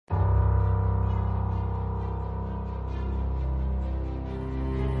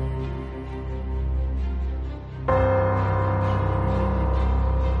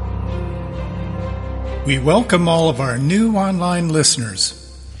We welcome all of our new online listeners.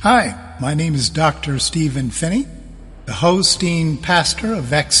 Hi, my name is Dr. Stephen Finney, the hosting pastor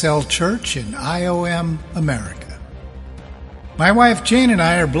of Excel Church in IOM, America. My wife Jane and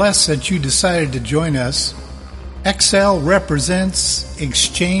I are blessed that you decided to join us. Excel represents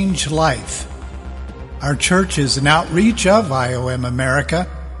Exchange Life. Our church is an outreach of IOM America.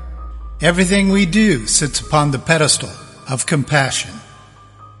 Everything we do sits upon the pedestal of compassion.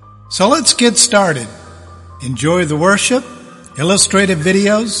 So let's get started. Enjoy the worship, illustrated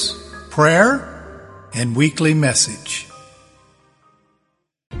videos, prayer, and weekly message.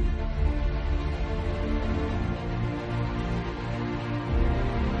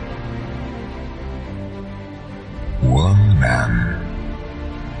 One man,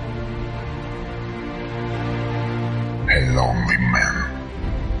 a lonely man.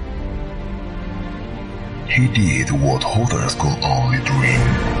 He did what others could only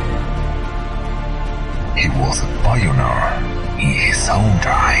dream. He was a pioneer in his own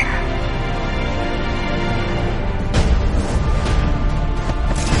time.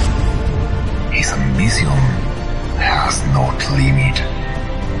 His ambition has no limit.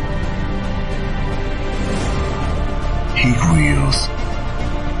 He grows,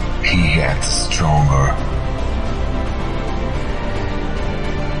 he gets stronger.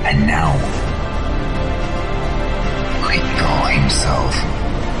 And now, he thought himself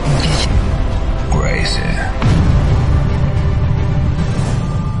crazy.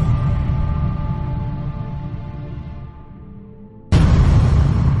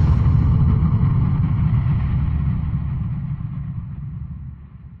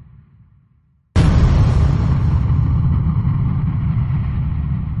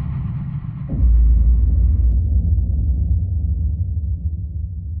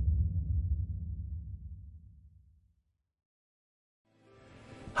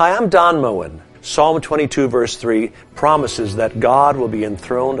 Hi, I'm Don Moen. Psalm 22 verse 3 promises that God will be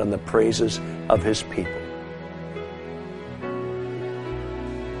enthroned on the praises of His people.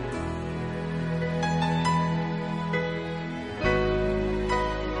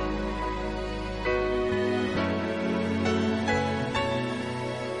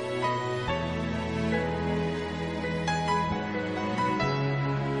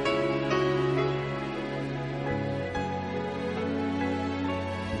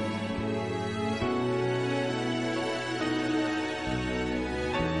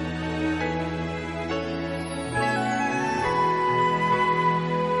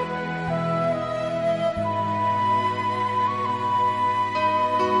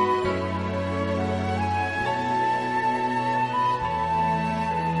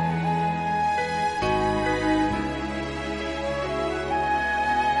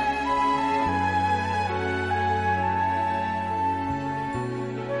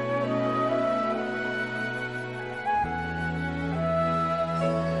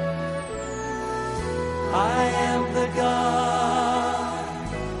 I am the God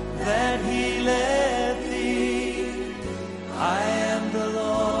that healeth thee. I am the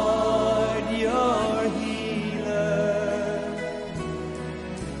Lord your healer.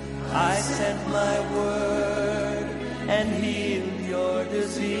 I sent my word and healed your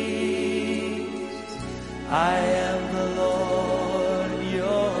disease. I am the Lord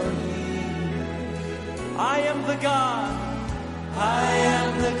your healer. I am the God. I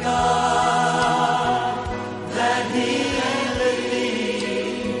am the God that healeth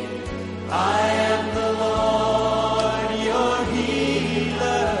thee. I am the Lord your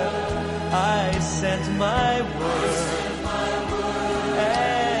healer. I sent my word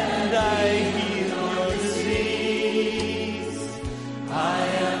and I healed your disease. I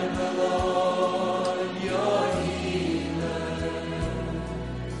am the Lord your healer.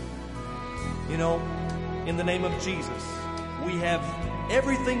 You know, in the name of Jesus, we have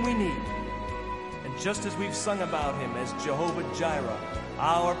everything we need. And just as we've sung about Him as Jehovah Jireh,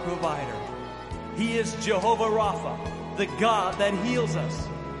 our provider, He is Jehovah Rapha, the God that heals us.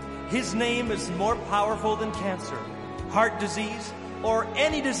 His name is more powerful than cancer, heart disease, or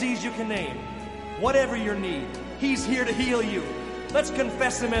any disease you can name. Whatever your need, He's here to heal you. Let's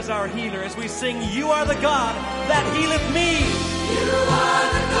confess Him as our healer as we sing, "You are the God that healeth me." You are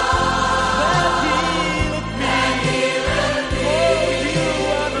the God that healeth me.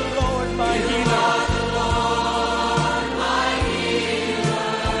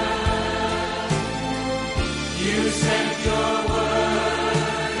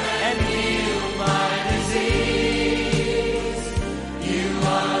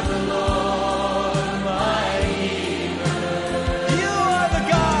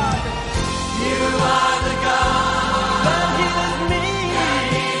 You are the God that healeth me.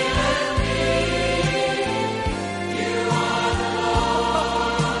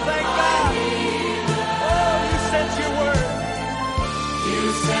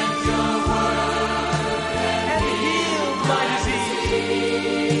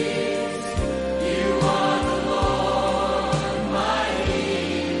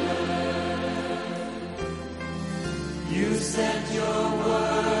 sent your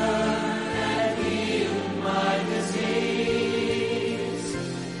word and healed my disease.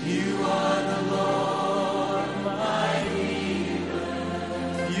 You are the Lord, my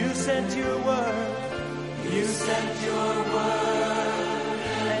healer. You sent your word. You sent your word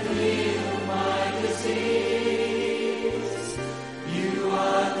and healed my disease. You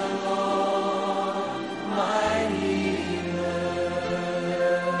are the Lord, my healer.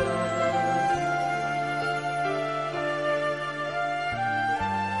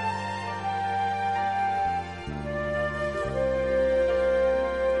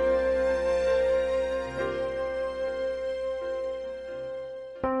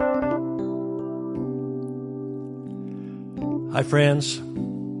 Hi, friends.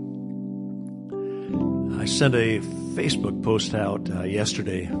 I sent a Facebook post out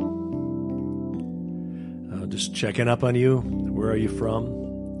yesterday, just checking up on you. Where are you from?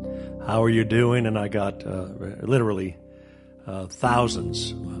 How are you doing? And I got literally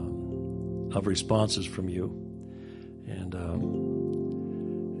thousands of responses from you, and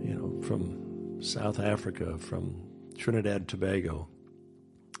from South Africa, from Trinidad and Tobago,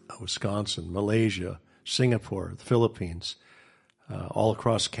 Wisconsin, Malaysia, Singapore, the Philippines, all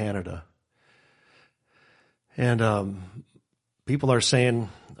across Canada. And people are saying,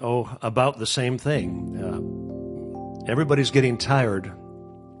 about the same thing. Everybody's getting tired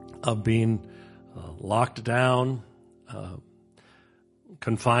of being locked down,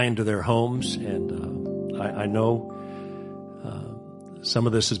 confined to their homes. And I know some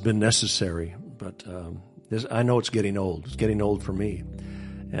of this has been necessary, but I know it's getting old. It's getting old for me.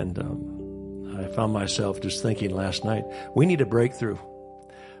 And I found myself just thinking last night, we need a breakthrough.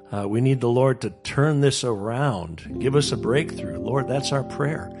 We need the Lord to turn this around. Give us a breakthrough. Lord, that's our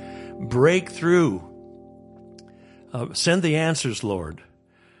prayer. Breakthrough. Send the answers, Lord.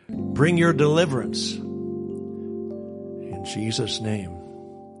 Bring your deliverance. In Jesus' name.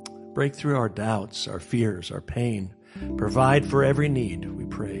 Break through our doubts, our fears, our pain. Provide for every need, we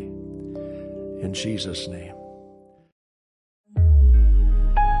pray. In Jesus' name.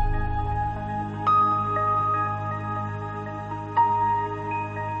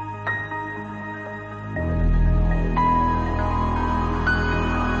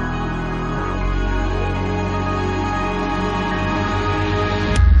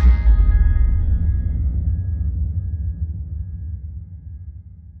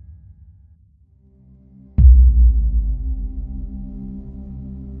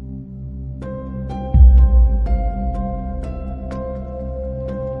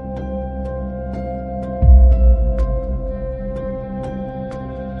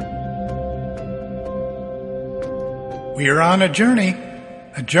 We are on a journey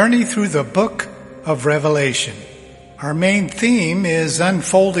through the book of Revelation. Our main theme is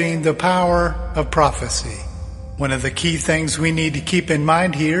unfolding the power of prophecy. One of the key things we need to keep in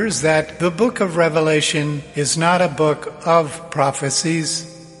mind here is that the book of Revelation is not a book of prophecies.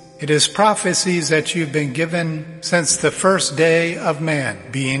 It is prophecies that you've been given since the first day of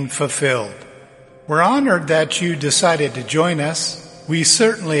man being fulfilled. We're honored that you decided to join us. We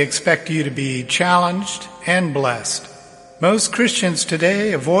certainly expect you to be challenged and blessed. Most Christians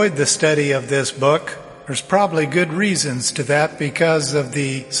today avoid the study of this book. There's probably good reasons to that because of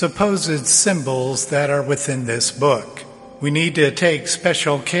the supposed symbols that are within this book. We need to take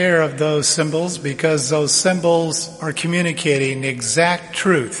special care of those symbols because those symbols are communicating exact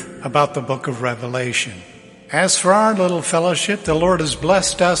truth about the book of Revelation. As for our little fellowship, the Lord has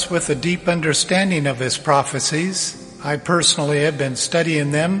blessed us with a deep understanding of His prophecies. I personally have been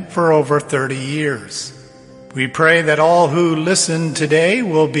studying them for over 30 years. We pray that all who listen today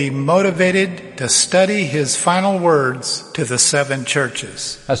will be motivated to study His final words to the 7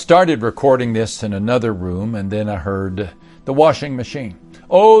 churches. I started recording this in another room, and then I heard the washing machine.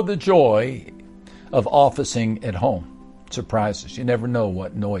 Oh, the joy of officing at home. Surprises. You never know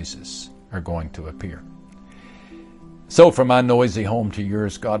what noises are going to appear. So from my noisy home to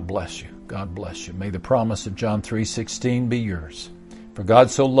yours, God bless you. God bless you. May the promise of John 3:16 be yours. For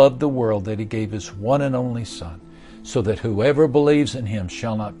God so loved the world that He gave His one and only Son, so that whoever believes in Him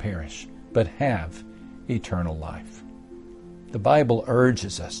shall not perish, but have eternal life. The Bible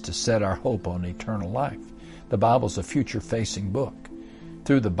urges us to set our hope on eternal life. The Bible's a future-facing book.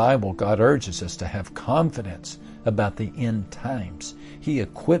 Through the Bible, God urges us to have confidence about the end times. He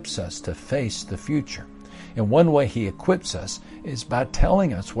equips us to face the future. And one way He equips us is by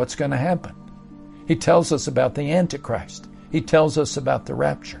telling us what's going to happen. He tells us about the Antichrist. He tells us about the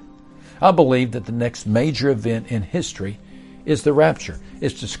rapture. I believe that the next major event in history is the rapture.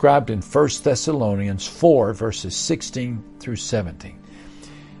 It's described in 1 Thessalonians 4, verses 16 through 17.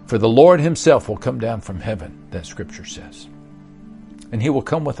 For the Lord Himself will come down from heaven, that Scripture says, And he will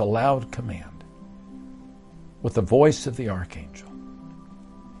come with a loud command, with the voice of the archangel,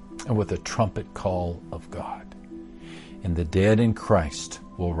 and with the trumpet call of God. And the dead in Christ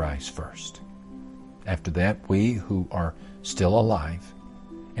will rise first. After that, we who are still alive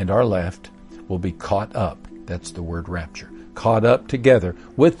and are left will be caught up. That's the word rapture. Caught up together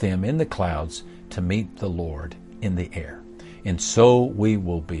with them in the clouds to meet the Lord in the air. And so we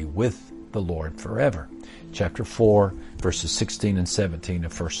will be with the Lord forever. Chapter 4, verses 16 and 17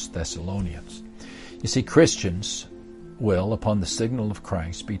 of 1 Thessalonians. You see, Christians will, upon the signal of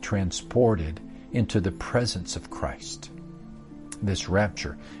Christ, be transported into the presence of Christ. This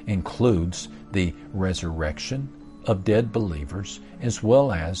rapture includes the resurrection of dead believers as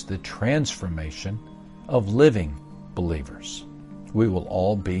well as the transformation of living believers. We will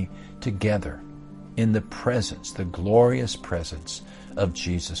all be together in the presence, the glorious presence of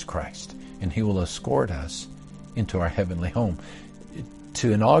Jesus Christ. And he will escort us into our heavenly home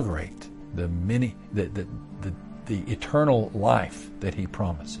to inaugurate the eternal life that he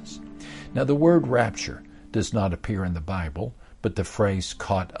promises. Now, the word rapture does not appear in the Bible, but the phrase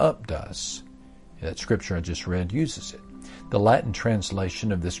caught up does. That scripture I just read uses it. The Latin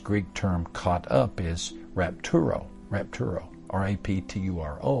translation of this Greek term caught up is rapturo,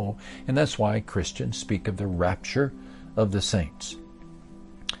 R-A-P-T-U-R-O, and that's why Christians speak of the rapture of the saints.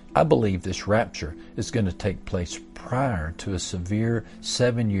 I believe this rapture is going to take place prior to a severe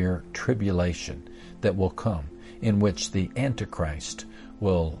 7-year tribulation that will come, in which the Antichrist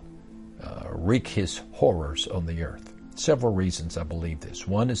will wreak his horrors on the earth. Several reasons I believe this.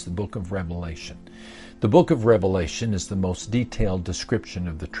 One is the book of Revelation. The book of Revelation is the most detailed description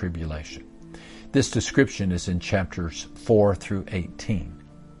of the tribulation. This description is in chapters 4 through 18.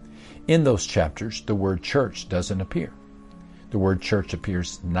 In those chapters, the word church doesn't appear. The word church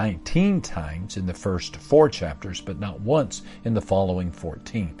appears 19 times in the first 4 chapters, but not once in the following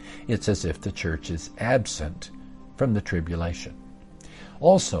 14. It's as if the church is absent from the tribulation.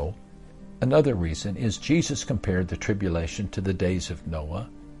 Also, another reason is Jesus compared the tribulation to the days of Noah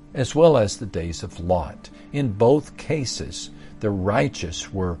as well as the days of Lot. In both cases, the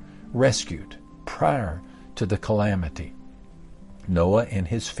righteous were rescued prior to the calamity. Noah and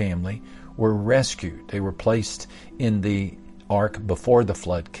his family were rescued. They were placed in the ark before the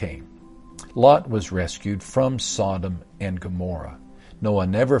flood came. Lot was rescued from Sodom and Gomorrah. Noah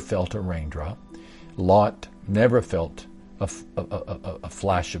never felt a raindrop. Lot never felt a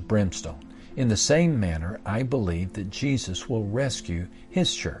flash of brimstone. In the same manner, I believe that Jesus will rescue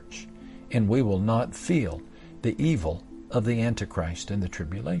his church, and we will not feel the evil of the Antichrist and the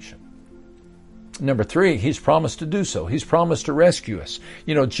tribulation. Number 3, he's promised to do so. He's promised to rescue us.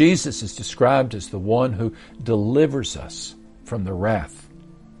 You know, Jesus is described as the one who delivers us from the wrath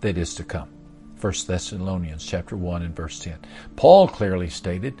that is to come. 1 Thessalonians chapter 1 and verse 10. Paul clearly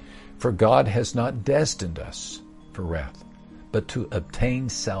stated, "For God has not destined us for wrath, but to obtain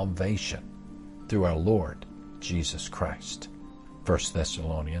salvation through our Lord Jesus Christ." 1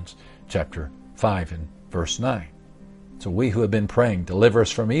 Thessalonians chapter 5 and verse 9. So we who have been praying, deliver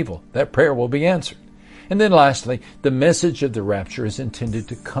us from evil, that prayer will be answered. And then lastly, the message of the rapture is intended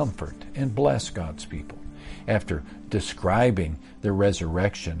to comfort and bless God's people. After describing the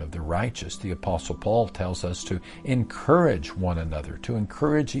resurrection of the righteous, the Apostle Paul tells us to encourage one another, to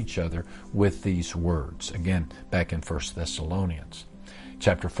encourage each other with these words. Again, back in 1 Thessalonians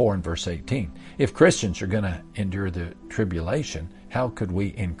chapter 4 and verse 18. If Christians are going to endure the tribulation, how could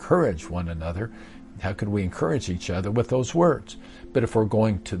we encourage one another? How could we encourage each other with those words? But if we're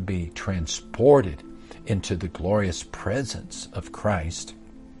going to be transported into the glorious presence of Christ,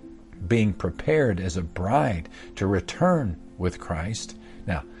 being prepared as a bride to return with Christ,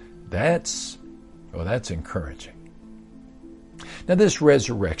 now that's encouraging. Now this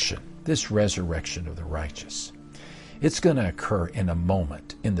resurrection of the righteous, it's going to occur in a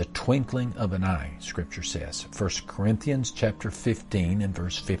moment, in the twinkling of an eye, Scripture says. 1 Corinthians chapter 15 and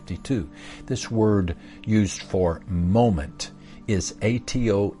verse 52. This word used for moment is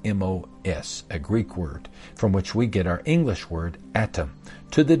atomos, a Greek word from which we get our English word atom.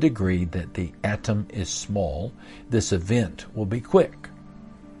 To the degree that the atom is small, this event will be quick.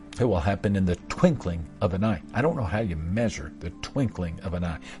 It will happen in the twinkling of an eye. I don't know how you measure the twinkling of an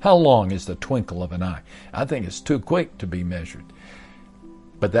eye. How long is the twinkle of an eye? I think it's too quick to be measured.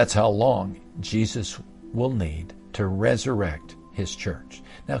 But that's how long Jesus will need to resurrect his church.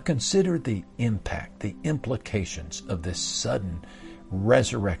 Now consider the impact, the implications of this sudden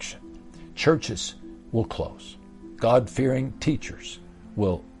resurrection. Churches will close. God-fearing teachers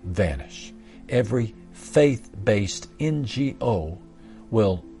will vanish. Every faith-based NGO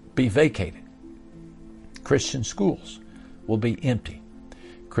will be vacated. Christian schools will be empty.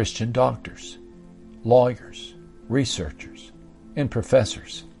 Christian doctors, lawyers, researchers, and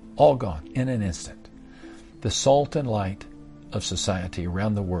professors, all gone in an instant. The salt and light of society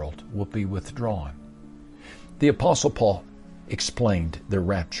around the world will be withdrawn. The Apostle Paul explained the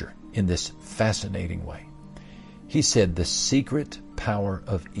rapture in this fascinating way. He said the secret power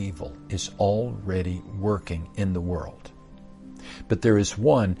of evil is already working in the world, but there is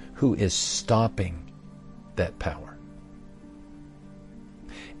one who is stopping that power.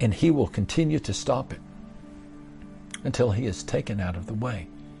 And he will continue to stop it until he is taken out of the way.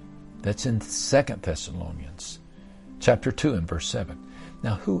 That's in 2 Thessalonians chapter 2 and verse 7.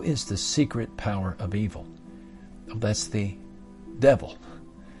 Now, who is the secret power of evil? Well, that's the devil.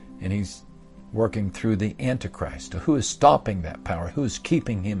 And he's working through the Antichrist. Who is stopping that power? Who is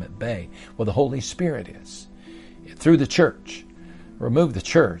keeping him at bay? Well, the Holy Spirit is. Through the church. Remove the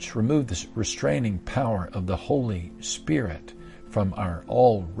church. Remove the restraining power of the Holy Spirit from our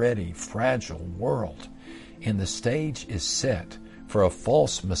already fragile world. And the stage is set for a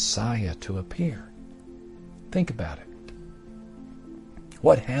false Messiah to appear. Think about it.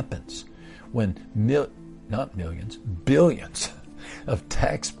 What happens when not millions, billions of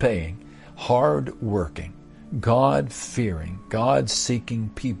tax-paying, hard-working, God-fearing, God-seeking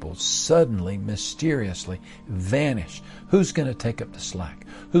people suddenly, mysteriously vanish? Who's going to take up the slack?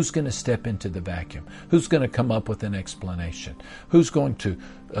 Who's going to step into the vacuum? Who's going to come up with an explanation? Who's going to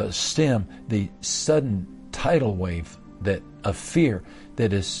stem the sudden tidal wave of fear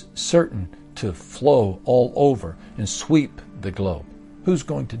that is certain to flow all over and sweep the globe? Who's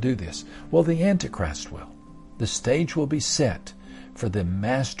going to do this? Well, the Antichrist will. The stage will be set for the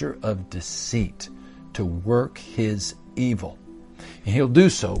master of deceit to work his evil. And he'll do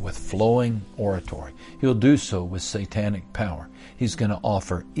so with flowing oratory. He'll do so with satanic power. He's going to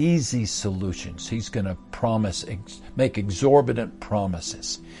offer easy solutions. He's going to make exorbitant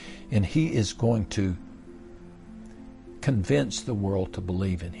promises. And he is going to convince the world to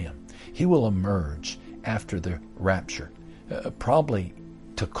believe in him. He will emerge after the rapture, probably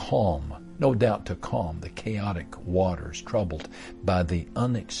to calm, no doubt to calm the chaotic waters troubled by the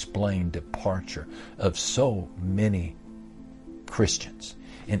unexplained departure of so many Christians.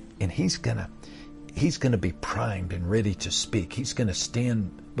 And he's gonna be primed and ready to speak. He's gonna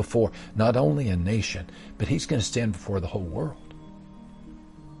stand before not only a nation, but he's gonna stand before the whole world.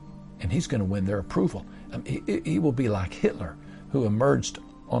 And he's gonna win their approval. He will be like Hitler, who emerged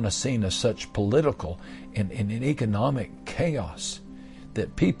on a scene of such political and economic chaos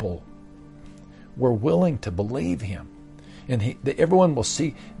that people were willing to believe him. And everyone will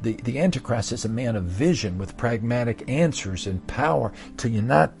see the Antichrist as a man of vision with pragmatic answers and power to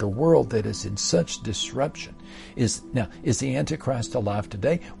unite the world that is in such disruption. Is the Antichrist alive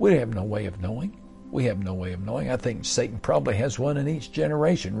today? We have no way of knowing. We have no way of knowing. I think Satan probably has one in each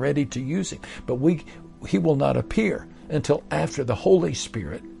generation ready to use him. But he will not appear until after the Holy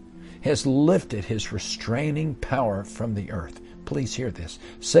Spirit has lifted his restraining power from the earth. Please hear this.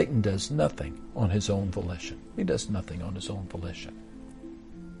 Satan does nothing on his own volition. He does nothing on his own volition.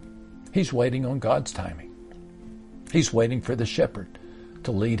 He's waiting on God's timing. He's waiting for the shepherd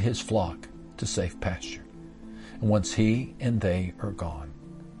to lead his flock to safe pasture. And once he and they are gone,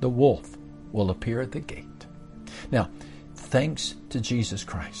 the wolf will appear at the gate. Now, thanks to Jesus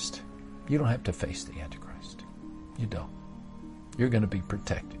Christ, you don't have to face the Antichrist. You don't. You're going to be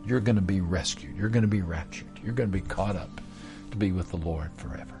protected. You're going to be rescued. You're going to be raptured. You're going to be caught up to be with the Lord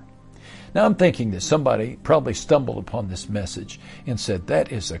forever. Now, I'm thinking that somebody probably stumbled upon this message and said,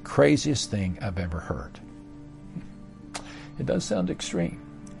 that is the craziest thing I've ever heard. It does sound extreme.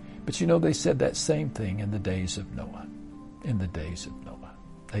 But you know, they said that same thing in the days of Noah. In the days of Noah.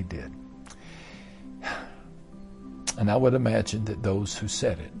 They did. And I would imagine that those who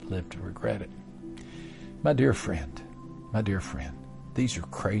said it lived to regret it. My dear friend, these are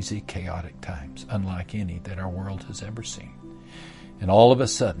crazy, chaotic times, unlike any that our world has ever seen. And all of a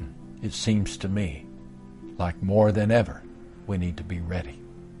sudden, it seems to me like more than ever, we need to be ready.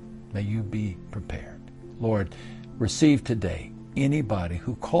 May you be prepared. Lord, receive today anybody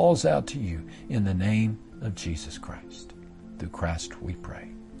who calls out to you in the name of Jesus Christ. Through Christ we pray.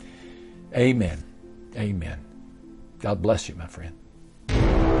 Amen. Amen. God bless you, my friend.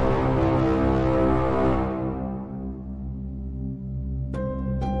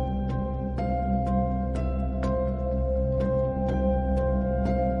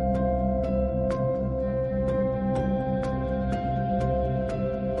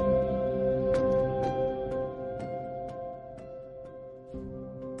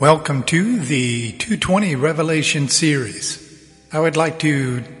 Welcome to the 220 Revelation series. I would like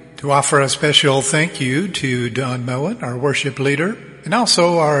to to offer a special thank you to Don Moen, our worship leader, and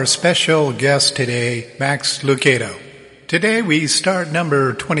also our special guest today, Max Lucado. Today we start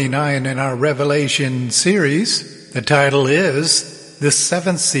number 29 in our Revelation series. The title is The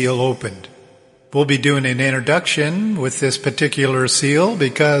Seventh Seal Opened. We'll be doing an introduction with this particular seal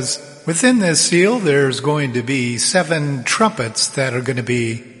because within this seal there's going to be 7 trumpets that are going to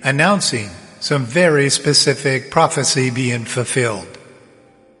be announcing some very specific prophecy being fulfilled.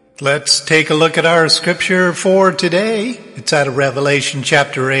 Let's take a look at our scripture for today. It's out of Revelation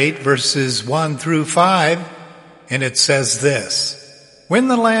chapter 8, verses 1 through 5, and it says this: When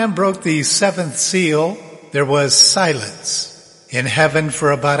the Lamb broke the 7th seal, there was silence in heaven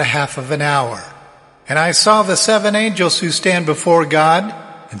for about a half of an hour. And I saw the 7 angels who stand before God,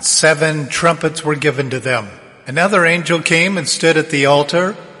 and 7 trumpets were given to them. Another angel came and stood at the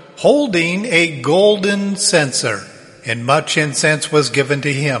altar, holding a golden censer, and much incense was given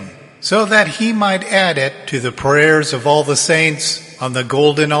to him, so that he might add it to the prayers of all the saints on the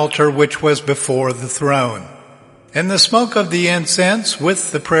golden altar which was before the throne. And the smoke of the incense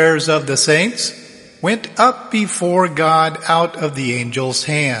with the prayers of the saints went up before God out of the angel's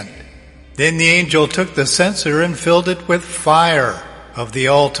hand. Then the angel took the censer and filled it with fire of the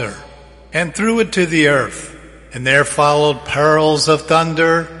altar, and threw it to the earth. And there followed peals of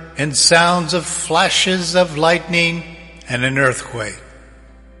thunder, and sounds of flashes of lightning, and an earthquake.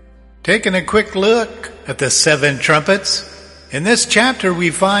 Taking a quick look at the 7 trumpets, in this chapter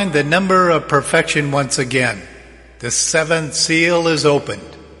we find the number of perfection once again. The 7th seal is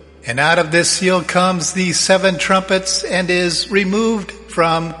opened, and out of this seal comes the 7 trumpets and is removed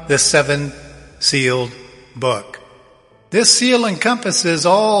from the 7 sealed book. This seal encompasses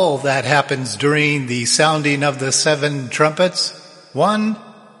all that happens during the sounding of the 7 trumpets, one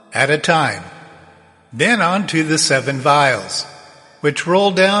at a time. Then on to the 7 vials, which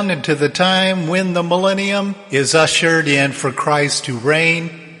roll down into the time when the millennium is ushered in for Christ to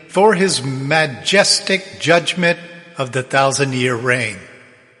reign for his majestic judgment of the 1,000-year reign.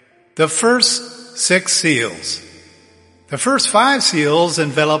 The first 6 seals. The first 5 seals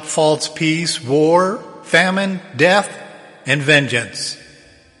envelop false peace, war, famine, death, and vengeance.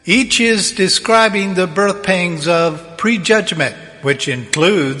 Each is describing the birth pangs of prejudgment, which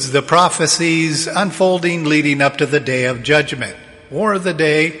includes the prophecies unfolding leading up to the day of judgment, or the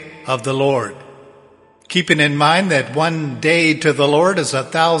day of the Lord. Keeping in mind that one day to the Lord is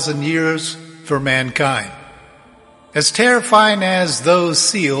 1,000 years for mankind. As terrifying as those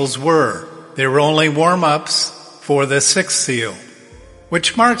seals were, they were only warm-ups for the 6th seal,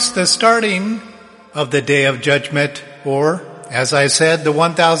 which marks the starting of the day of judgment, or, as I said, the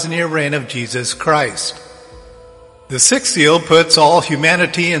 1,000-year reign of Jesus Christ. The 6th seal puts all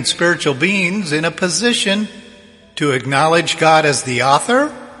humanity and spiritual beings in a position to acknowledge God as the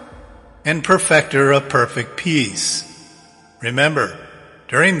author and perfecter of perfect peace. Remember,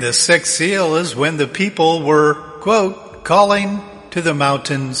 during the 6th seal is when the people were, quote, calling to the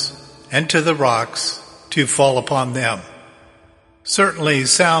mountains and to the rocks to fall upon them. Certainly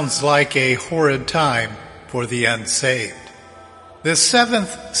sounds like a horrid time for the unsaved. The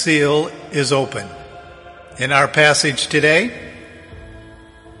 7th seal is open. In our passage today,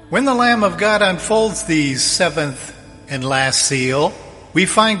 when the Lamb of God unfolds the 7th and last seal, we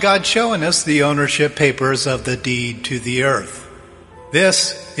find God showing us the ownership papers of the deed to the earth.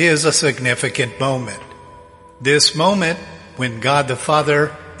 This is a significant moment. This moment when God the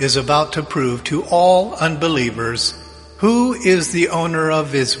Father is about to prove to all unbelievers who is the owner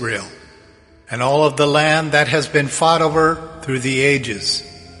of Israel and all of the land that has been fought over through the ages.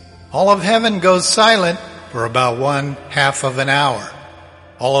 All of heaven goes silent for about 1/2 of an hour.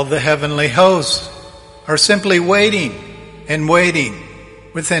 All of the heavenly hosts are simply waiting and waiting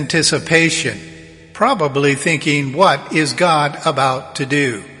with anticipation, probably thinking, what is God about to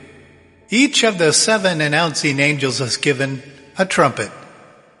do? Each of the 7 announcing angels is given a trumpet.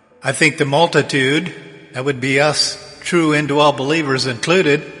 I think the multitude, that would be us, true indwelt believers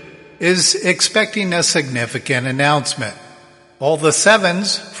included, is expecting a significant announcement. All the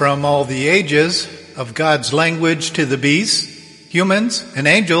 7s from all the ages of God's language to the beasts, humans, and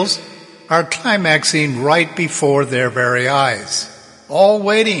angels are climaxing right before their very eyes, all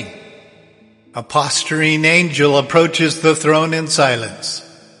waiting. A posturing angel approaches the throne in silence,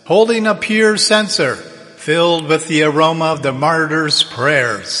 holding a pure censer filled with the aroma of the martyrs'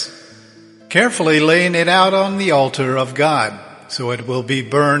 prayers, carefully laying it out on the altar of God so it will be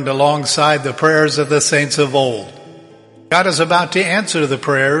burned alongside the prayers of the saints of old. God is about to answer the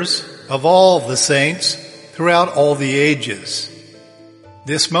prayers of all the saints throughout all the ages.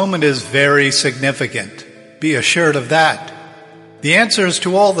 This moment is very significant. Be assured of that. The answers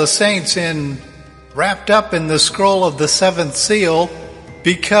to all the saints wrapped up in the scroll of the seventh seal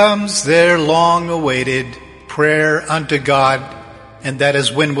becomes their long-awaited prayer unto God, and that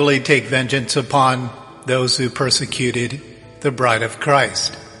is, when will he take vengeance upon those who persecuted the bride of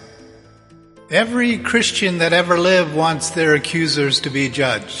Christ? Every Christian that ever lived wants their accusers to be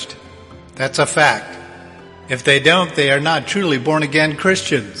judged. That's a fact. If they don't, they are not truly born-again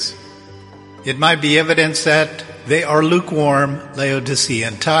Christians. It might be evidence that they are lukewarm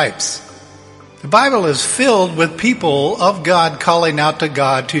Laodicean types. The Bible is filled with people of God calling out to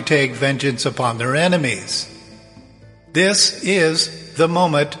God to take vengeance upon their enemies. This is the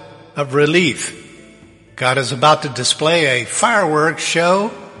moment of relief. God is about to display a fireworks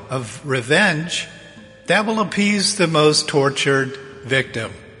show of revenge that will appease the most tortured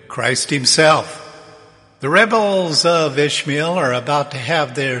victim, Christ himself. The rebels of Ishmael are about to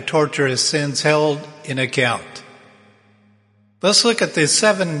have their torturous sins held in account. Let's look at the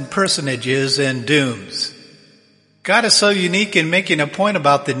 7 personages and dooms. God is so unique in making a point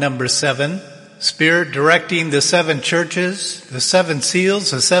about the number 7, Spirit directing the 7 churches, the 7 seals,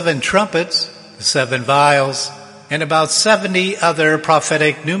 the 7 trumpets, the 7 vials, and about 70 other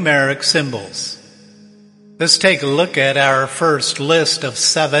prophetic numeric symbols. Let's take a look at our first list of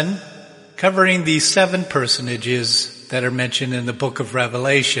 7, covering the 7 personages that are mentioned in the book of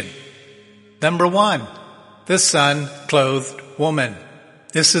Revelation. Number 1, the sun-clothed woman.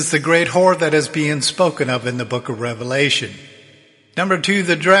 This is the great whore that is being spoken of in the book of Revelation. Number 2,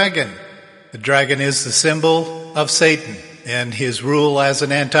 the dragon. The dragon is the symbol of Satan and his rule as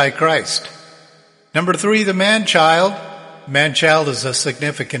an antichrist. Number 3, the man-child. Man-child is a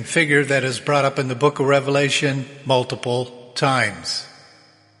significant figure that is brought up in the book of Revelation multiple times.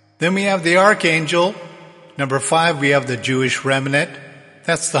 Then we have the archangel. Number 5, we have the Jewish remnant.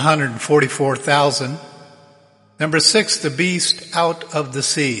 That's the 144,000. Number 6, the beast out of the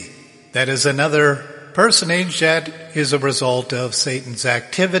sea. That is another personage that is a result of Satan's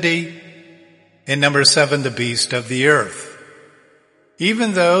activity. And number 7, the beast of the earth.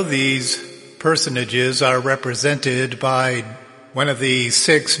 Even though these personages are represented by one of the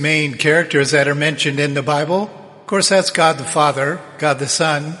 6 main characters that are mentioned in the Bible, of course that's God the Father, God the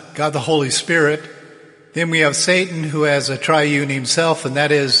Son, God the Holy Spirit. Then we have Satan, who has a triune himself, and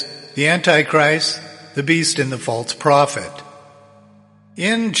that is the Antichrist, the beast, and the false prophet.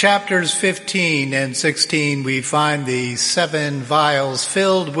 In chapters 15 and 16, we find the 7 vials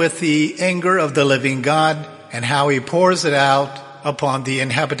filled with the anger of the living God and how he pours it out upon the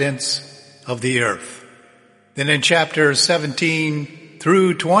inhabitants of the earth. Then in chapters 17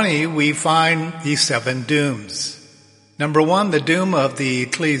 through 20, we find the 7 dooms. Number 1, the doom of the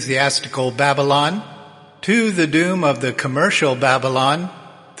ecclesiastical Babylon. 2, the doom of the commercial Babylon.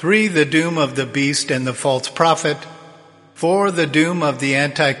 3, the doom of the beast and the false prophet. 4, the doom of the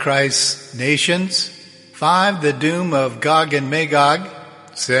Antichrist nations. 5, the doom of Gog and Magog.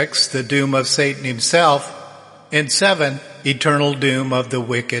 6, the doom of Satan himself. And 7, eternal doom of the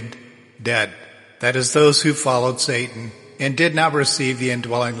wicked dead. That is those who followed Satan and did not receive the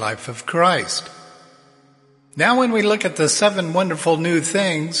indwelling life of Christ. Now when we look at the 7 wonderful new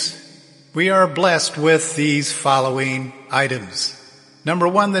things, we are blessed with these following items. Number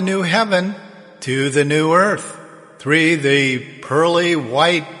 1, the new heaven. 2, the new earth. 3, the pearly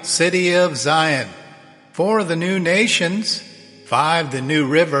white city of Zion. 4, the new nations. 5, the new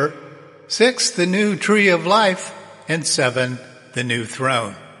river. 6, the new tree of life. And 7, the new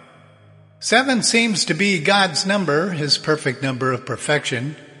throne. 7 seems to be God's number, his perfect number of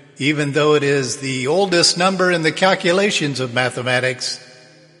perfection, even though it is the oldest number in the calculations of mathematics.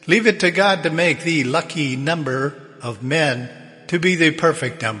 Leave it to God to make the lucky number of men to be the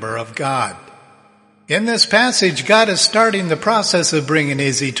perfect number of God. In this passage, God is starting the process of bringing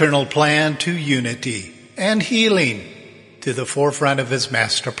his eternal plan to unity and healing to the forefront of his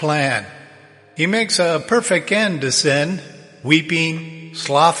master plan. He makes a perfect end to sin, weeping,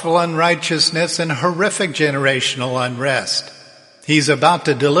 slothful unrighteousness, and horrific generational unrest. He's about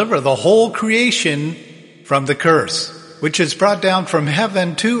to deliver the whole creation from the curse, which is brought down from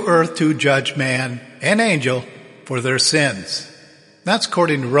heaven to earth to judge man and angel for their sins. That's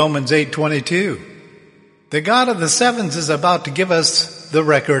according to Romans 8:22. The God of the sevens is about to give us the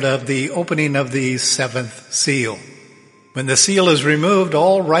record of the opening of the 7th seal. When the seal is removed,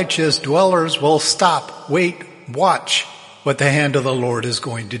 all righteous dwellers will stop, wait, watch what the hand of the Lord is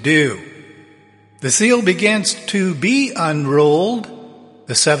going to do. The seal begins to be unrolled.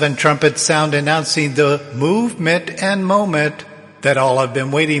 The 7 trumpets sound announcing the movement and moment that all have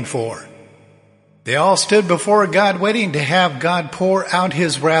been waiting for. They all stood before God waiting to have God pour out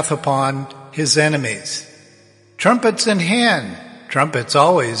his wrath upon his enemies. Trumpets in hand, Trumpets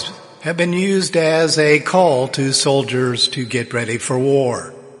always have been used as a call to soldiers to get ready for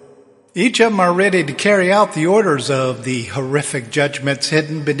war. Each of them are ready to carry out the orders of the horrific judgments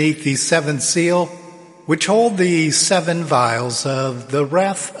hidden beneath the seventh seal, which hold the 7 vials of the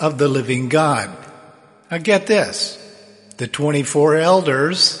wrath of the living God. Now get this. The 24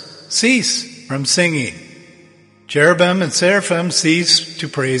 elders cease from singing. Cherubim and seraphim cease to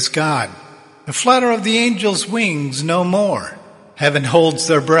praise God. The flutter of the angels' wings no more. Heaven holds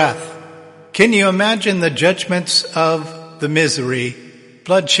their breath. Can you imagine the judgments of the misery,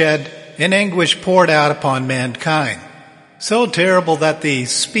 bloodshed, and anguish poured out upon mankind? So terrible that the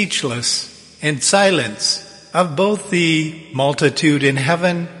speechless and silence of both the multitude in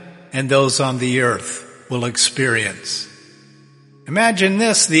heaven and those on the earth will experience. Imagine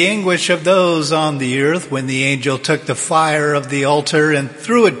this, the anguish of those on the earth when the angel took the fire of the altar and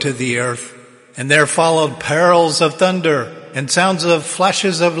threw it to the earth, and there followed perils of thunder and sounds of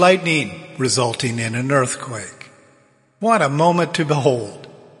flashes of lightning, resulting in an earthquake. What a moment to behold,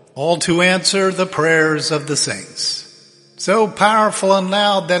 all to answer the prayers of the saints. So powerful and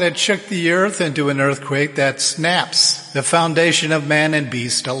loud that it shook the earth into an earthquake that snaps the foundation of man and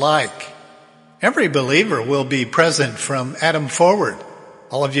beast alike. Every believer will be present from Adam forward.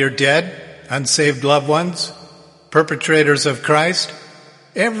 All of your dead, unsaved loved ones, perpetrators of Christ,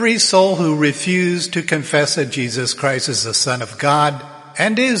 every soul who refused to confess that Jesus Christ is the Son of God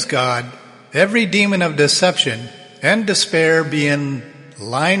and is God, every demon of deception and despair being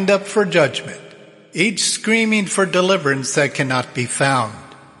lined up for judgment, each screaming for deliverance that cannot be found.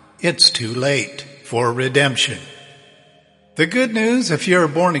 It's too late for redemption. The good news, if you're a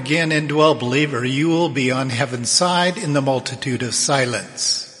born-again, indwelt believer, you will be on heaven's side in the multitude of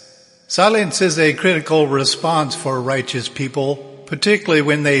silence. Silence is a critical response for righteous people, particularly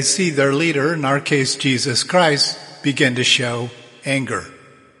when they see their leader, in our case Jesus Christ, begin to show anger.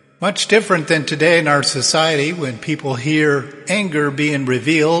 Much different than today in our society, when people hear anger being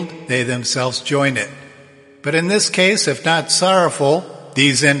revealed, they themselves join it. But in this case, if not sorrowful,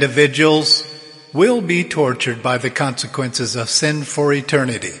 these individuals will be tortured by the consequences of sin for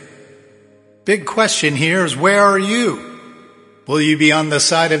eternity. Big question here is, where are you? Will you be on the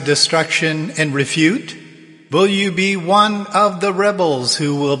side of destruction and refute? Will you be one of the rebels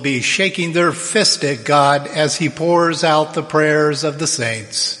who will be shaking their fist at God as he pours out the prayers of the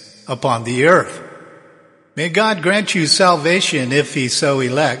saints upon the earth? May God grant you salvation if he so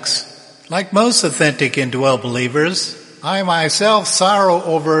elects. Like most authentic indwelt believers, I myself sorrow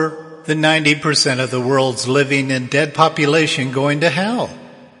over the 90% of the world's living and dead population going to hell.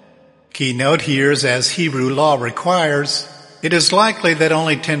 Keynote here is, as Hebrew law requires, it is likely that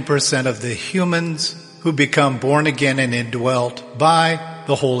only 10% of the humans who become born again and indwelt by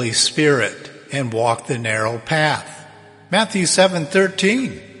the Holy Spirit and walk the narrow path. Matthew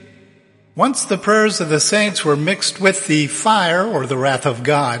 7:13. Once the prayers of the saints were mixed with the fire or the wrath of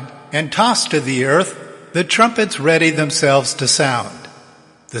God and tossed to the earth, the trumpets ready themselves to sound.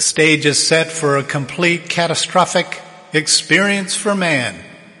 The stage is set for a complete catastrophic experience for man,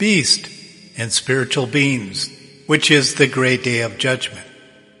 beast, and spiritual beings, which is the great day of judgment.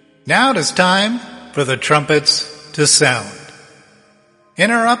 Now it is time for the trumpets to sound.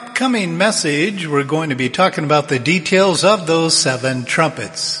 In our upcoming message, we're going to be talking about the details of those 7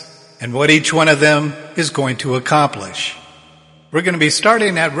 trumpets and what each one of them is going to accomplish. We're going to be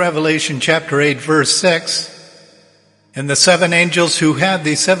starting at Revelation chapter 8, verse 6. And the 7 angels who had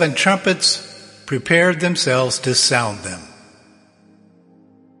the 7 trumpets prepared themselves to sound them.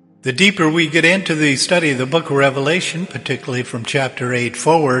 The deeper we get into the study of the book of Revelation, particularly from chapter 8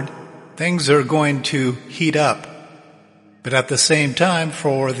 forward, things are going to heat up. But at the same time,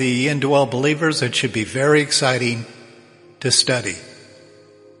 for the indwelt believers, it should be very exciting to study.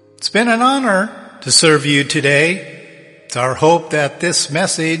 It's been an honor to serve you today. It's our hope that this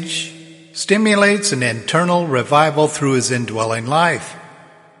message stimulates an internal revival through his indwelling life.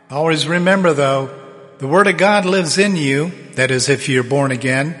 Always remember, though, the Word of God lives in you, that is, if you're born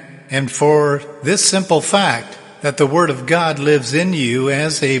again, and for this simple fact that the Word of God lives in you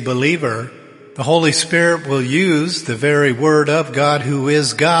as a believer, the Holy Spirit will use the very Word of God, who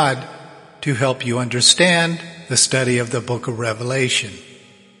is God, to help you understand the study of the book of Revelation.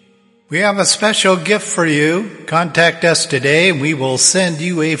 We have a special gift for you. Contact us today and we will send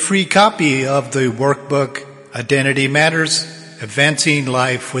you a free copy of the workbook, Identity Matters, Advancing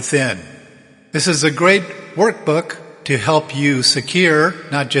Life Within. This is a great workbook to help you secure,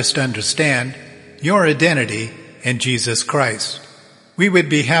 not just understand, your identity in Jesus Christ. We would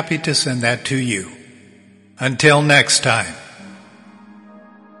be happy to send that to you. Until next time.